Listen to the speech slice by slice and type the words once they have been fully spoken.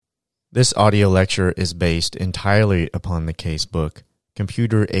This audio lecture is based entirely upon the casebook,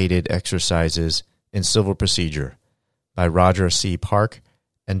 Computer-Aided Exercises in Civil Procedure by Roger C. Park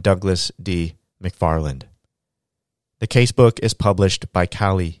and Douglas D. McFarland. The casebook is published by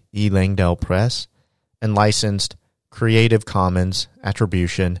Cowley E. Langdell Press and licensed Creative Commons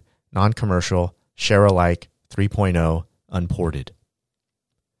Attribution, Non-Commercial, Share-alike 3.0 Unported.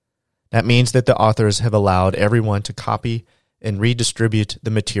 That means that the authors have allowed everyone to copy and redistribute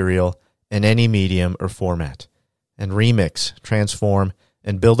the material in any medium or format, and remix, transform,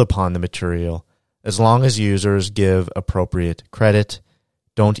 and build upon the material as long as users give appropriate credit,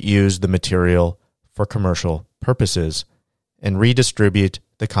 don't use the material for commercial purposes, and redistribute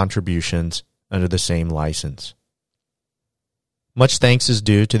the contributions under the same license. Much thanks is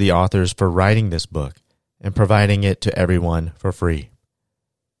due to the authors for writing this book and providing it to everyone for free.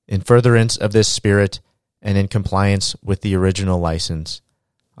 In furtherance of this spirit and in compliance with the original license,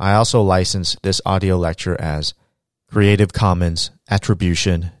 I also license this audio lecture as Creative Commons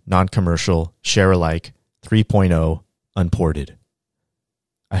Attribution, Non-Commercial, Share-alike 3.0 Unported.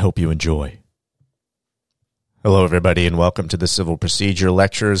 I hope you enjoy. Hello, everybody, and welcome to the Civil Procedure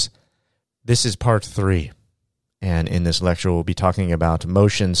Lectures. This is part 3, and in this lecture we'll be talking about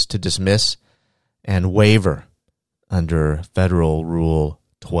motions to dismiss and waiver under Federal Rule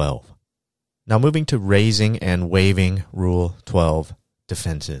 12. Now moving to raising and waiving Rule 12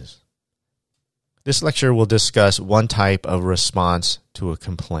 defenses. This lecture will discuss one type of response to a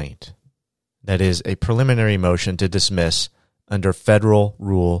complaint, that is, a preliminary motion to dismiss under Federal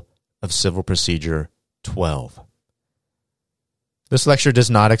Rule of Civil Procedure 12. This lecture does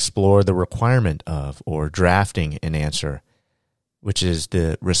not explore the requirement of or drafting an answer, which is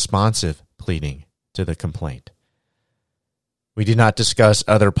the responsive pleading to the complaint. We do not discuss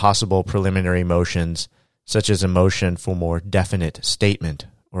other possible preliminary motions, such as a motion for more definite statement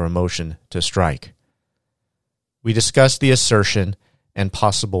or a motion to strike. We discuss the assertion and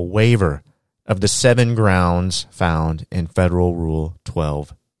possible waiver of the 7 grounds found in Federal Rule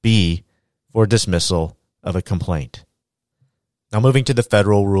 12b for dismissal of a complaint. Now moving to the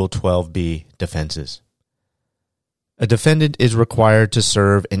Federal Rule 12b defenses. A defendant is required to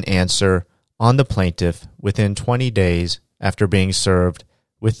serve an answer on the plaintiff within 20 days after being served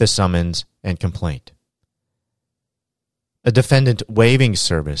with the summons and complaint. A defendant waiving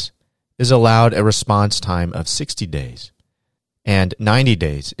service is allowed a response time of 60 days and 90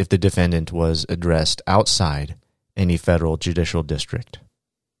 days if the defendant was addressed outside any federal judicial district.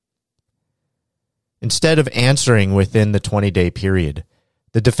 Instead of answering within the 20-day period,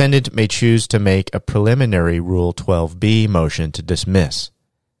 the defendant may choose to make a preliminary Rule 12b motion to dismiss.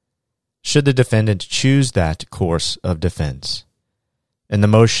 Should the defendant choose that course of defense, and the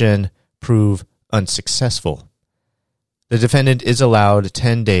motion prove unsuccessful, the defendant is allowed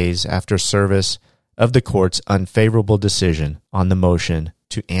 10 days after service of the court's unfavorable decision on the motion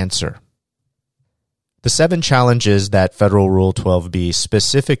to answer. The 7 challenges that Federal Rule 12b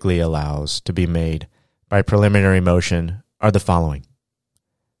specifically allows to be made by preliminary motion are the following.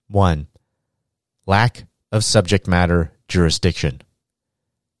 1. Lack of subject matter jurisdiction.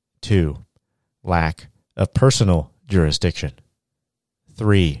 2. Lack of personal jurisdiction.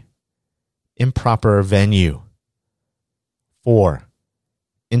 3. Improper venue. 4.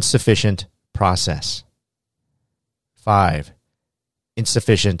 Insufficient process. 5.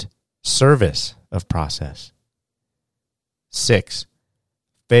 Insufficient service of process. 6.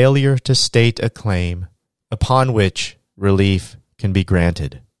 Failure to state a claim upon which relief can be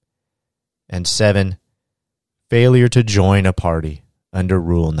granted. And 7. Failure to join a party under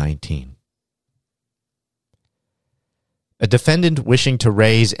Rule 19. A defendant wishing to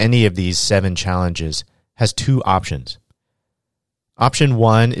raise any of these 7 challenges has 2 options. Option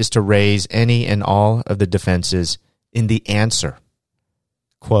 1 is to raise any and all of the defenses in the answer.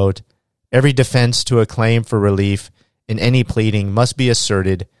 Quote, every defense to a claim for relief in any pleading must be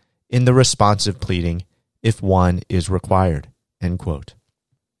asserted in the responsive pleading if one is required. End quote.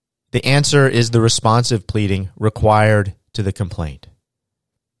 The answer is the responsive pleading required to the complaint.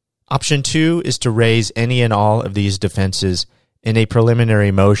 Option 2 is to raise any and all of these defenses in a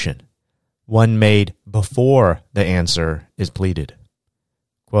preliminary motion, one made before the answer is pleaded.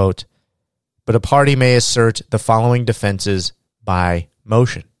 Quote, but a party may assert the following defenses by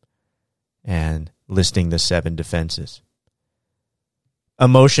motion, and listing the 7 defenses. A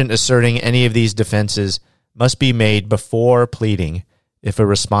motion asserting any of these defenses must be made before pleading if a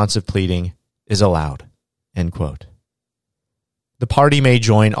responsive pleading is allowed. End quote. The party may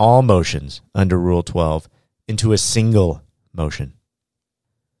join all motions under Rule 12 into a single motion.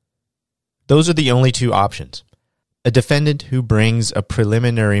 Those are the only 2 options. A defendant who brings a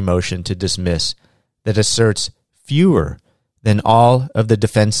preliminary motion to dismiss that asserts fewer than all of the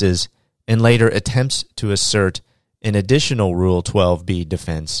defenses and later attempts to assert an additional Rule 12b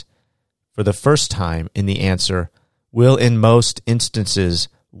defense for the first time in the answer will in most instances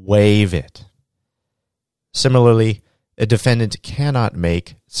waive it. Similarly, a defendant cannot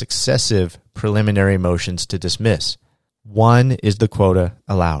make successive preliminary motions to dismiss. One is the quota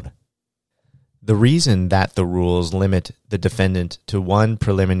allowed. The reason that the rules limit the defendant to one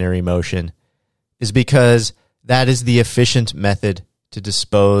preliminary motion is because that is the efficient method to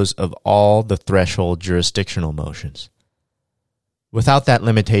dispose of all the threshold jurisdictional motions. Without that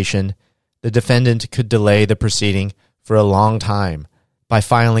limitation, the defendant could delay the proceeding for a long time by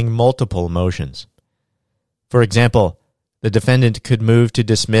filing multiple motions. For example, the defendant could move to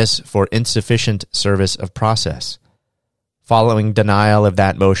dismiss for insufficient service of process. Following denial of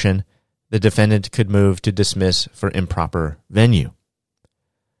that motion, the defendant could move to dismiss for improper venue.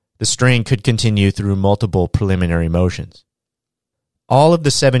 The string could continue through multiple preliminary motions. All of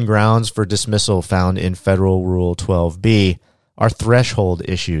the 7 grounds for dismissal found in Federal Rule 12b are threshold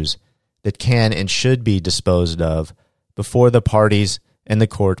issues that can and should be disposed of before the parties and the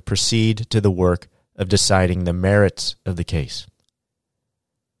court proceed to the work of deciding the merits of the case.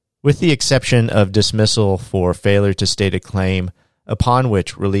 With the exception of dismissal for failure to state a claim upon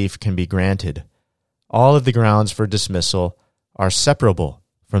which relief can be granted, all of the grounds for dismissal are separable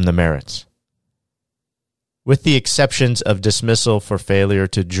from the merits. With the exceptions of dismissal for failure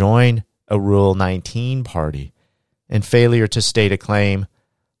to join a Rule 19 party and failure to state a claim,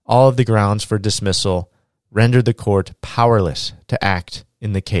 all of the grounds for dismissal render the court powerless to act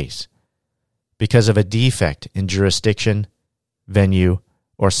in the case because of a defect in jurisdiction, venue,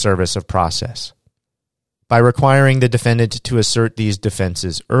 or service of process. By requiring the defendant to assert these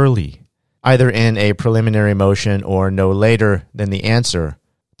defenses early, either in a preliminary motion or no later than the answer,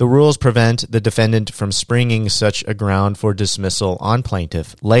 the rules prevent the defendant from springing such a ground for dismissal on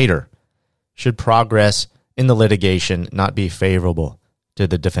plaintiff later, should progress in the litigation not be favorable to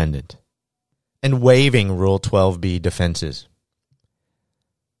the defendant. And waiving Rule 12b defenses.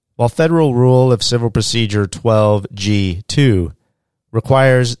 While Federal Rule of Civil Procedure 12G2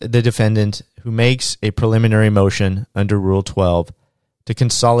 requires the defendant who makes a preliminary motion under Rule 12 to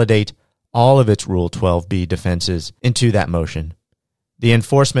consolidate all of its Rule 12b defenses into that motion, the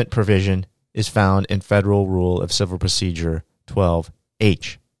enforcement provision is found in Federal Rule of Civil Procedure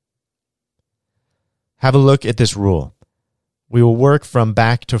 12H. Have a look at this rule. We will work from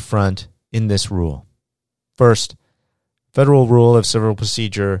back to front in this rule. First, Federal Rule of Civil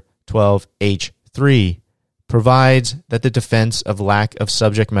Procedure 12H3 provides that the defense of lack of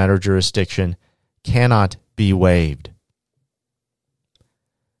subject matter jurisdiction cannot be waived.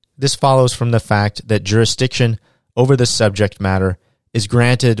 This follows from the fact that jurisdiction over the subject matter is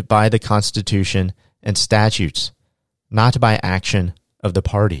granted by the Constitution and statutes, not by action of the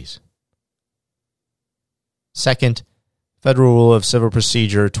parties. Second, Federal Rule of Civil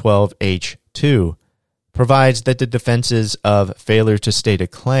Procedure 12H2 provides that the defenses of failure to state a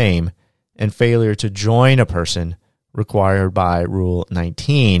claim and failure to join a person required by Rule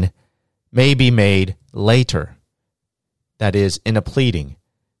 19 may be made later, that is, in a pleading,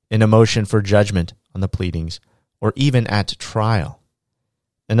 in a motion for judgment on the pleadings, or even at trial.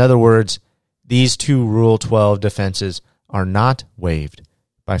 In other words, these two Rule 12 defenses are not waived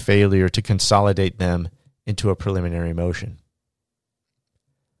by failure to consolidate them into a preliminary motion.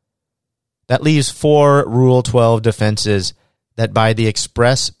 That leaves 4 Rule 12 defenses that by the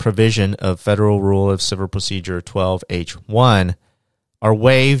express provision of Federal Rule of Civil Procedure 12H1 are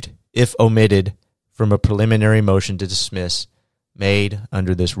waived if omitted from a preliminary motion to dismiss made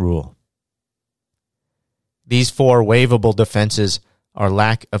under this rule. These 4 waivable defenses are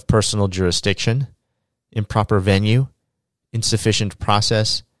lack of personal jurisdiction, improper venue, insufficient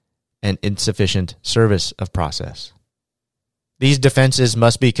process, and insufficient service of process. These defenses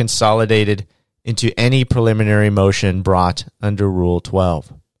must be consolidated into any preliminary motion brought under Rule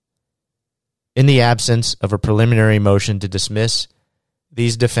 12. In the absence of a preliminary motion to dismiss,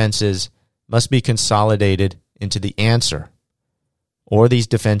 these defenses must be consolidated into the answer, or these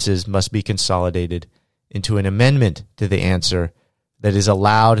defenses must be consolidated into an amendment to the answer that is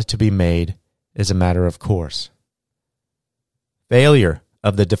allowed to be made as a matter of course. Failure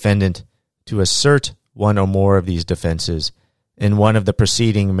of the defendant to assert one or more of these defenses in one of the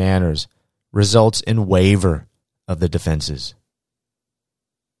preceding manners results in waiver of the defenses.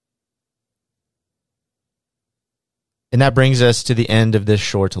 And that brings us to the end of this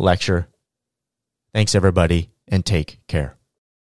short lecture. Thanks, everybody, and take care.